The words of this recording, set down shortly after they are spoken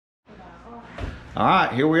All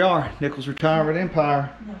right, here we are, Nichols Retirement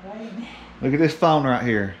Empire. No, wait a minute. Look at this phone right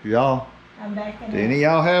here. Y'all, I'm backing do any of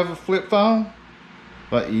y'all have a flip phone?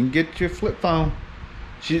 But you can get your flip phone.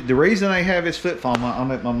 The reason they have this flip phone,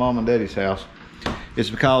 I'm at my mom and daddy's house,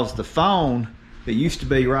 is because the phone that used to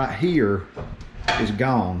be right here is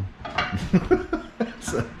gone.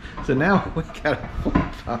 so now we got a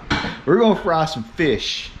flip phone. We're gonna fry some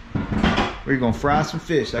fish. We're gonna fry some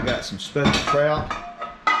fish. I got some special trout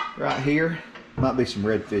right here. Might be some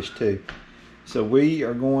redfish too. So we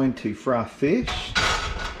are going to fry fish.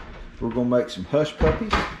 We're gonna make some hush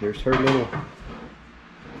puppies. There's her little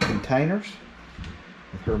containers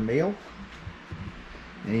with her meal.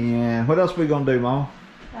 And what else are we gonna do, Mom?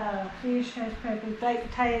 Fish, hush puppies, baked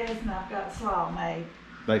potatoes, and I've got slaw made.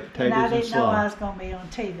 Baked potatoes and slaw. And I didn't know I was gonna be on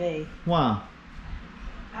TV. Why?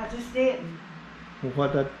 I just didn't.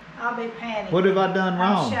 Well, I'll be panicking. What have I done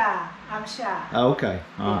wrong? I'm shy. Oh, okay,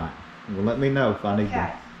 all right. Well, let me know if I need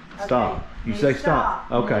to stop. Okay. You say stop.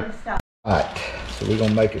 Okay. Stop. All right, so we're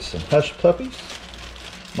gonna make us some hush puppies.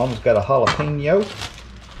 Mama's got a jalapeno.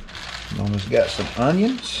 Mama's got some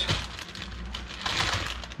onions.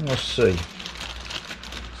 Let's see.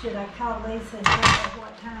 Should I call Lisa and tell her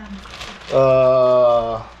what time?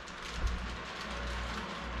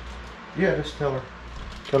 Yeah, just tell her.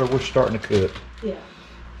 Tell her we're starting to cook. Yeah.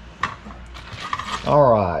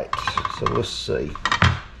 All right, so let's see.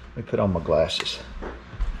 Let me put on my glasses.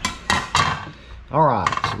 All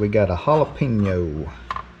right, so we got a jalapeno.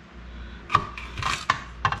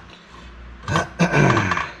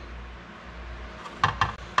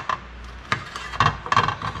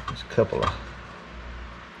 There's a couple of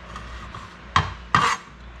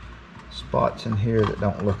spots in here that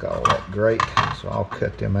don't look all that great, so I'll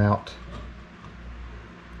cut them out.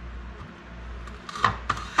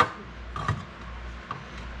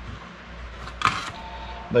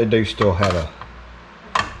 They do still have a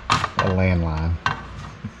landline.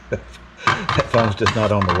 That phone's just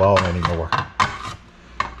not on the wall anymore.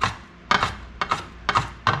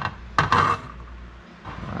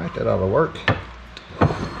 Alright, that ought to work.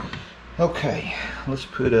 Okay, let's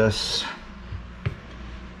put us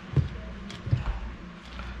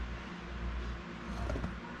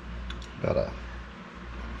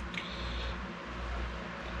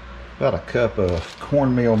about a cup of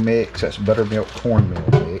cornmeal mix. That's buttermilk cornmeal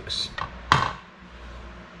mix.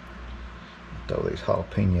 Throw these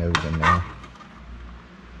jalapenos in there.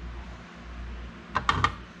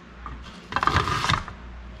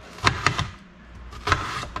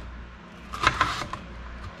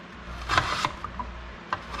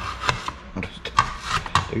 I'll just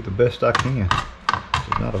do the best I can.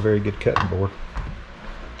 It's not a very good cutting board.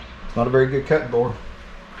 It's not a very good cutting board.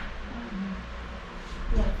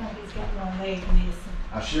 Yeah, I think he's got one leg missing.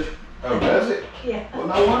 I should. Oh, does it? Yeah. Well,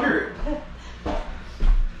 no wonder.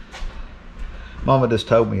 Mama just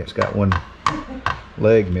told me it's got one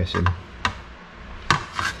leg missing.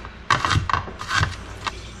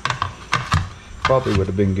 Probably would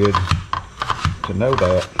have been good to know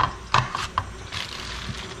that.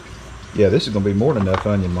 Yeah, this is going to be more than enough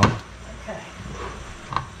onion, Mama. Okay.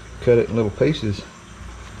 Cut it in little pieces.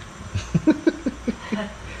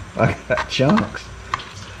 I got chunks.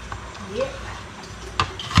 Yep.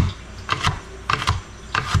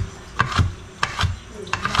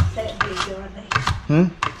 Not that big, are they? Hmm?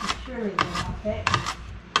 Surely they're not that big.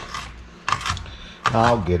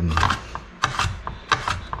 I'll get them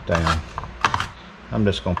down. I'm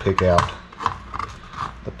just going to pick out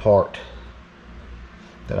the part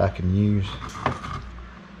that I can use.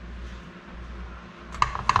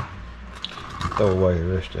 Throw away the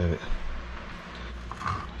rest of it.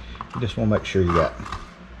 You just want to make sure you got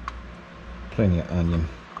plenty of onion.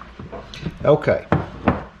 Okay.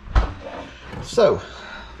 So,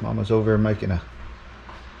 Mama's over there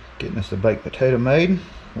getting us a baked potato made.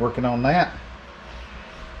 Working on that.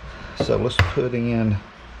 So let's put in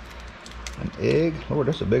an egg. Lord,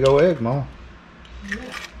 that's a big old egg, Mama.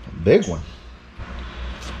 Yeah. A big one.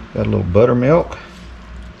 Got a little buttermilk.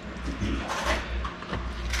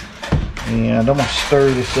 And I'm gonna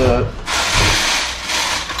stir this up.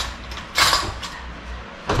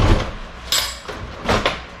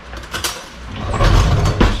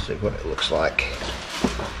 Let's see what it looks like.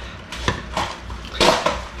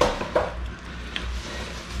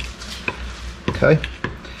 Okay,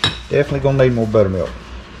 definitely gonna need more buttermilk.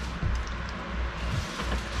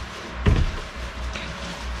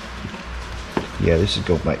 Yeah, this is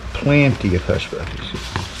gonna make plenty of hush puppies.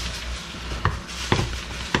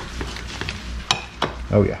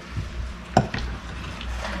 Oh yeah.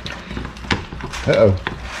 Uh-oh.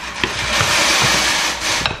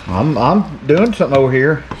 I'm doing something over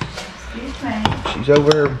here. Excuse me. She's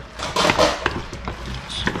over there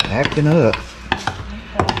acting up.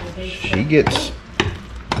 She gets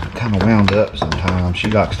kind of wound up sometimes. She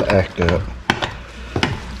likes to act up.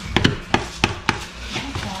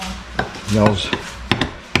 Y'all's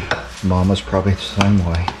mama's probably the same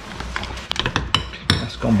way.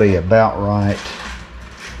 That's gonna be about right.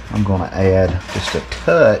 I'm gonna add just a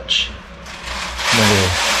touch,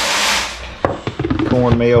 little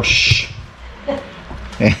cornmeal. Shh.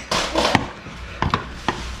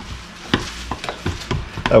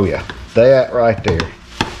 Oh yeah, that right there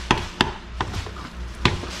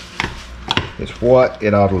is what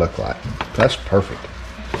it ought to look like. That's perfect.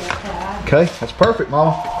 Okay, that's perfect,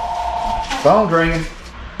 Mama. Phone's ringing.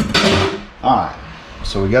 All right,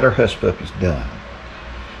 so we got our hush puppies done.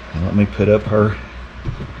 Now let me put up her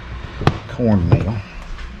cornmeal.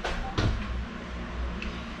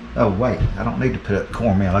 Oh wait, I don't need to put up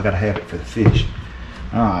cornmeal. I gotta have it for the fish.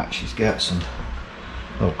 All right, she's got some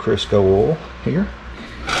little Crisco oil here.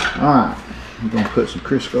 All right, I'm gonna put some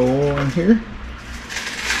Crisco oil in here.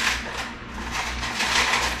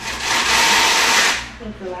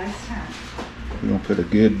 That's the last time. We're gonna put a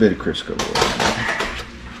good bit of Crisco oil in there.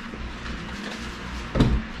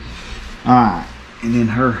 All right, and then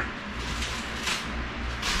her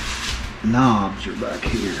knobs are back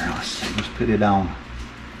here. Let's see, let's put it on.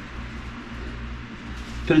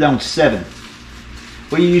 Put it on 7.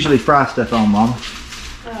 What do you usually fry stuff on, Mama?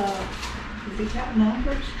 Has he got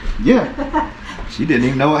numbers? Yeah. She didn't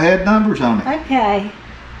even know it had numbers on it. Okay.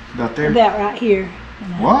 About there? About right here.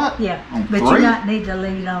 What? Yeah. On But 3? you not need to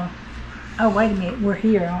leave it on. Oh, wait a minute. We're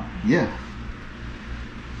here, aren't we? Yeah.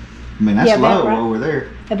 I mean, that's Yeah, about low right- over there.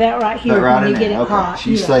 About right here About right when in you get there. it Okay. hot.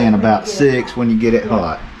 She's Yeah, saying when about you get it 6 hot. when you get it Yeah.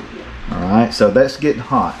 hot. All right, so that's getting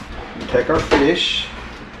hot. We take our fish.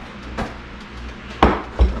 We're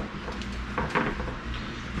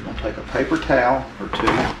gonna take a paper towel or 2.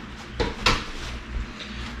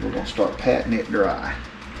 We're gonna start patting it dry.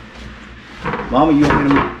 Mama, you want me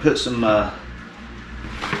to put some?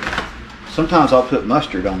 Sometimes I'll put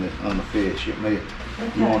mustard on the fish. You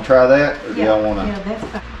want to try that, or do Yeah, y'all want to? yeah, that's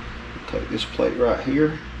fine. Take this plate right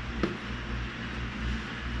here.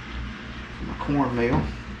 My cornmeal.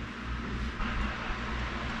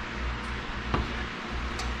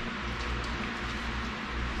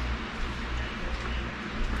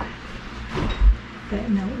 That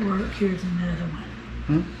don't work. Here's another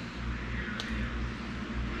one.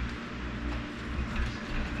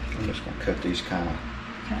 I'm just going to cut these kind of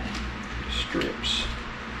strips.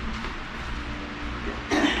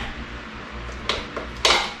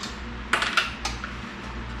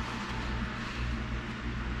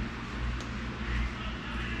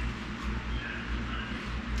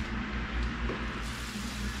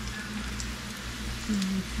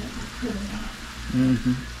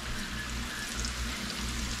 Mm-hmm.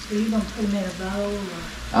 Are you going to put them in a bowl? Or?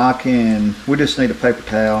 I can, we just need a paper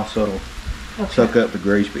towel so it'll Okay. suck up the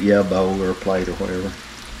grease, but yeah, a bowl or a plate or whatever.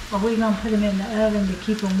 Are we going to put them in the oven to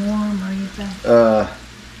keep them warm or anything?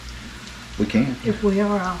 We can. If we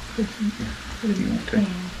are, I'll put them, put them in the Okay. pan.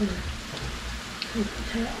 Put a paper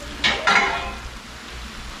towel.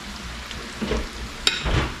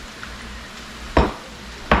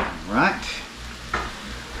 Right.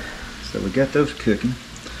 So we got those cooking.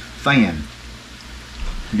 Fan.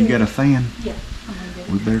 You got a fan? Yeah. I'm gonna get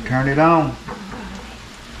it. We better turn it on.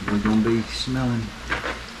 We're gonna be smelling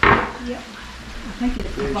Yep. I think it's the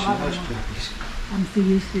fish and bottom hush one. puppies. I'm so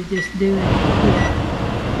used to just doing it.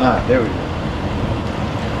 Alright, there we go.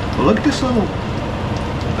 Well, look at this little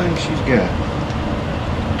thing she's got.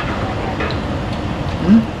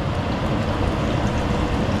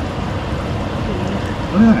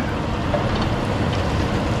 Look at that.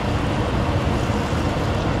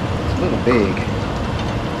 It's a little big.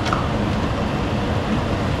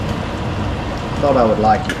 Thought I would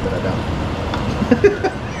like it, but I don't.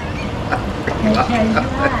 They change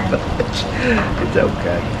your mind. It's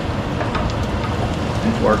okay.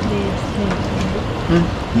 It's working. This too.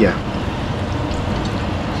 Yeah.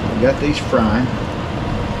 So we got these frying.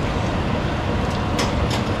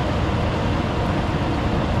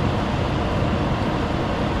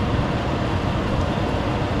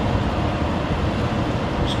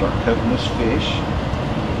 Start cooking this fish.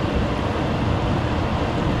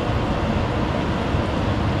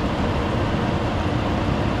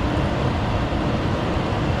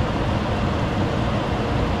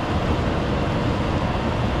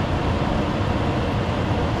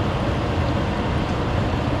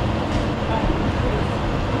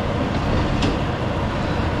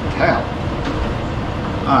 Towel.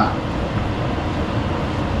 Alright.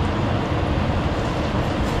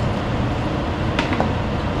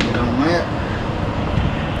 Get on that.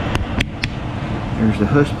 There's the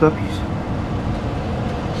hush puppies.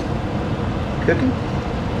 Cooking.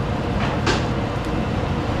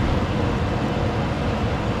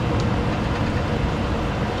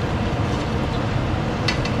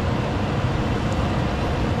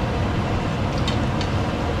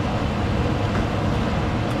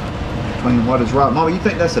 Between what is right. Mama, you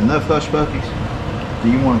think that's enough hush puppies?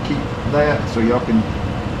 Do you want to keep that so y'all can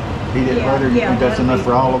eat it later? You think that's enough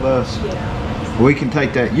for all of us? Yeah. We can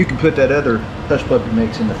take that. You can put that other hush puppy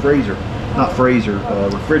mix in the freezer. Not freezer,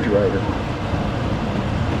 refrigerator.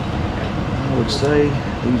 I would say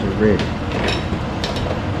these are ready.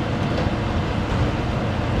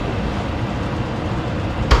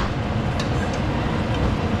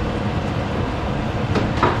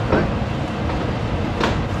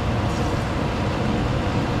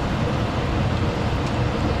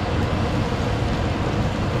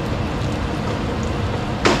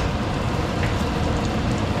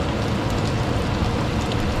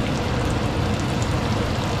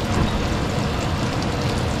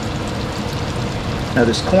 Now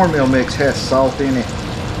this cornmeal mix has salt in it,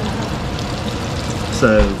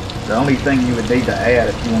 so the only thing you would need to add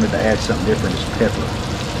if you wanted to add something different is pepper.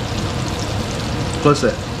 Plus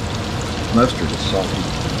that mustard is salty,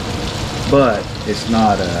 but it's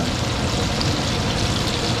not,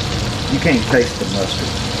 you can't taste the mustard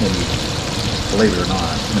when you, believe it or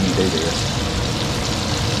not, when you do this.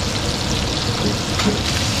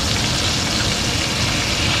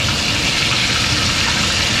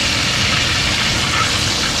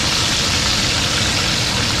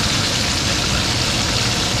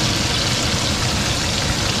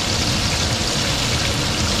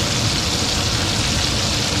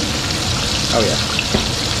 Oh yeah,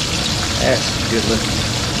 that's good looking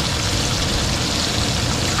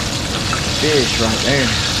fish right there.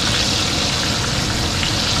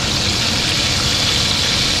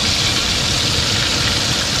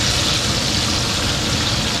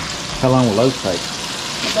 How long will those take?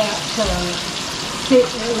 About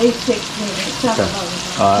at least 6 minutes. Some of those.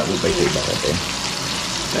 Oh, that won't be too bad then.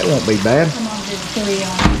 That won't be bad. I'm gonna do 3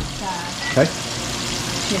 on each side. Okay.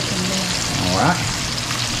 Chicken there. All right.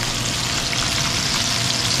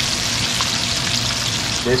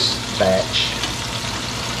 This batch,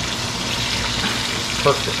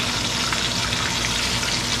 perfect.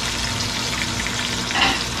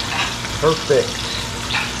 Perfect.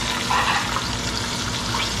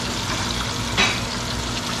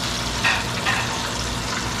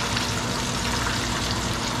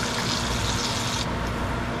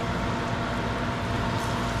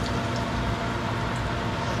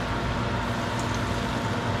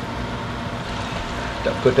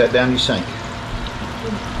 Put that down your sink.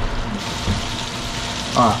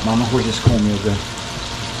 Alright, Mama, where's this cornmeal go?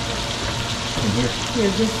 In here?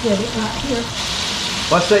 Here, just get it right here.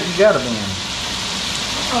 What's that you got them in?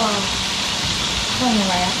 Cling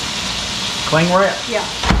wrap. Cling wrap? Yeah.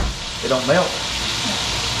 It don't melt?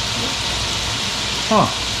 Huh.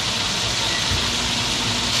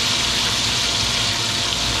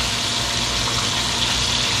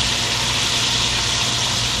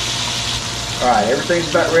 Alright, everything's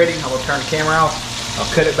about ready. I'm going to turn the camera off.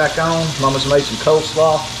 I'll cut it back on. Mama's made some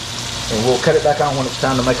coleslaw, and we'll cut it back on when it's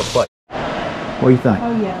time to make a plate. What do you think?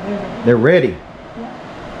 Oh yeah, They're ready.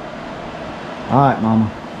 Yeah. All right, Mama.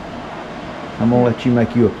 I'm gonna let you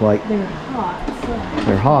make you a plate. They're hot. So.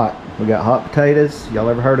 They're hot. We got hot potatoes. Y'all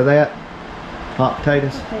ever heard of that? Hot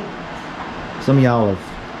potatoes? Some of y'all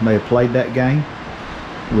may have played that game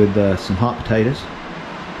with some hot potatoes.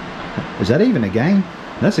 Is that even a game?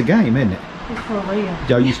 That's a game, isn't it? It's for real.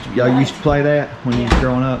 Y'all used to play that when you was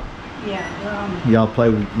growing up? Yeah. Y'all play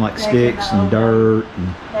with like sticks and dirt and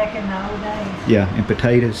back in the old days. Yeah, and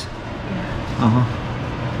potatoes. Yeah.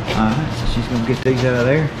 Alright, so she's gonna get these out of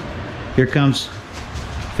there. Here comes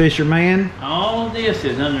Fisherman. All this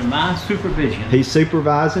is under my supervision. He's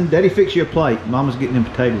supervising. Daddy, fix you a plate. Mama's getting them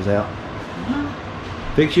potatoes out.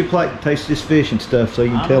 Fix you a plate and taste this fish and stuff so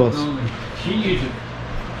you can tell us. She usually.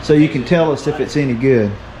 So you can tell us if it's any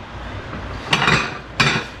good.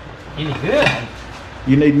 Any good?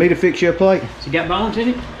 You need me to fix you a plate? She got bones in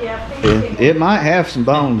it? Yeah. It might have some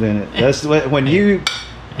bones in it. That's when you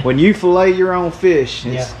fillet your own fish.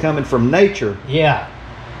 It's coming from nature. Yeah.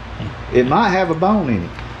 It might have a bone in it.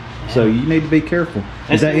 So you need to be careful.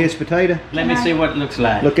 Is that his potato? Let me see what it looks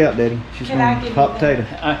like. Look out, Daddy. She's going hot potato.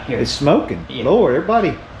 Here. It's smoking. Yeah. Lord,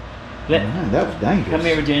 everybody. Man, that was dangerous. Come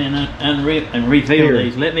here, Jen, and reveal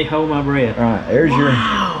these. Let me hold my breath. All right,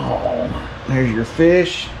 there's your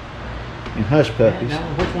fish and hush puppies. No,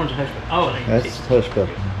 which one's hush puppy? Oh, that's hush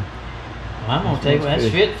puppy. Well, I'm gonna tell you, that's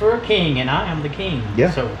fit for a king, and I am the king.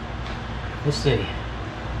 Yeah. So, let's see.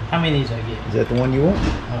 How many is I get? Is that the one you want?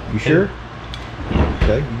 You two. sure?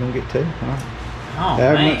 Okay, you gonna get 2. All right. Oh,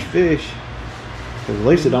 Have man. much fish. Because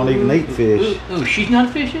Lisa don't even eat fish. Ooh, she's not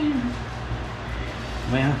fishing?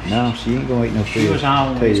 Well, No, she ain't gonna eat no fish. she was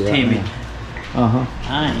always Tell you right timid. now. Uh-huh.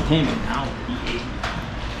 I ain't timid.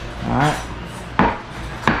 All right.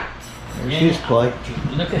 There's his plate.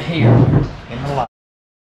 Look at here. In the light.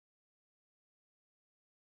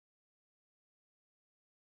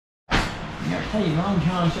 I tell you, Long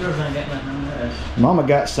John sure ain't got nothing on us. Mama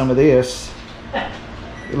got some of this.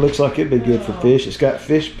 It looks like it'd be good for fish. It's got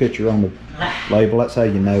fish picture on the label. That's how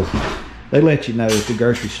you know. They let you know at the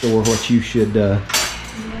grocery store what you should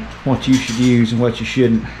use and what you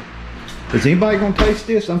shouldn't. Is anybody gonna taste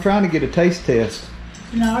this? I'm trying to get a taste test.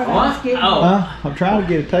 No, What? getting, Oh. Huh? I'm trying to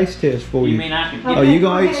get a taste test for you. You mean I can get Oh, you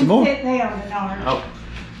gonna eat some more? Sit down, Bernard. Oh.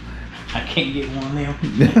 I can't get one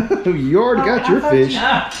of them. You already got your fish.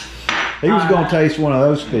 Ah. He was gonna taste one of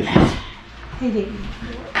those fishes. He didn't.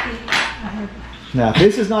 I heard Now, if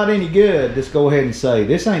this is not any good, just go ahead and say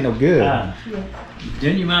this ain't no good.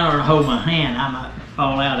 Then you might ought to hold my hand. I might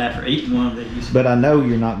fall out after eating one of these. But I know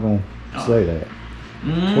you're not gonna say that.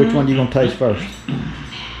 Which one you gonna taste first?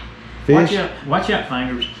 Fish? Watch out,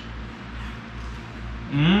 fingers.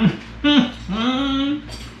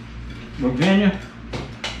 Virginia,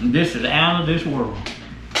 this is out of this world.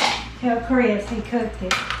 Tell Chris he cooked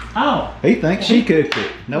it. Oh. He thinks she cooked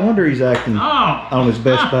it. No wonder he's acting on his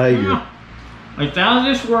best behavior. It's out of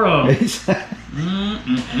this world.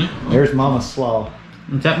 There's Mama's slaw.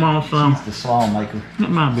 Is that Mama's slaw? She's the slaw maker. That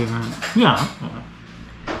might be right. Yeah.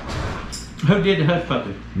 Who did the hush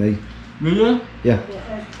puppy? Me. You? Yeah. The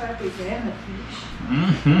hush puppies and the fish.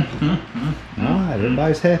 All right,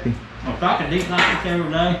 everybody's happy. Well, if I could eat like this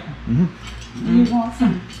every day. You want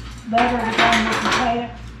some butter to go in the potato?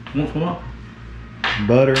 What's what?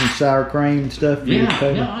 Butter and sour cream and stuff. for your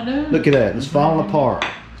potato. Yeah, I do. Look at that. It's falling apart.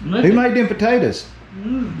 Look Who at- made them potatoes?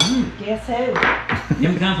 Guess who?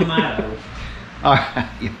 Them come from Idaho. All right.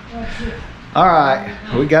 What's it? All right.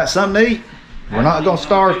 We got something to eat. We're not going to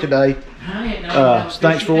starve today. I didn't know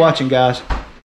Thanks for watching, guys.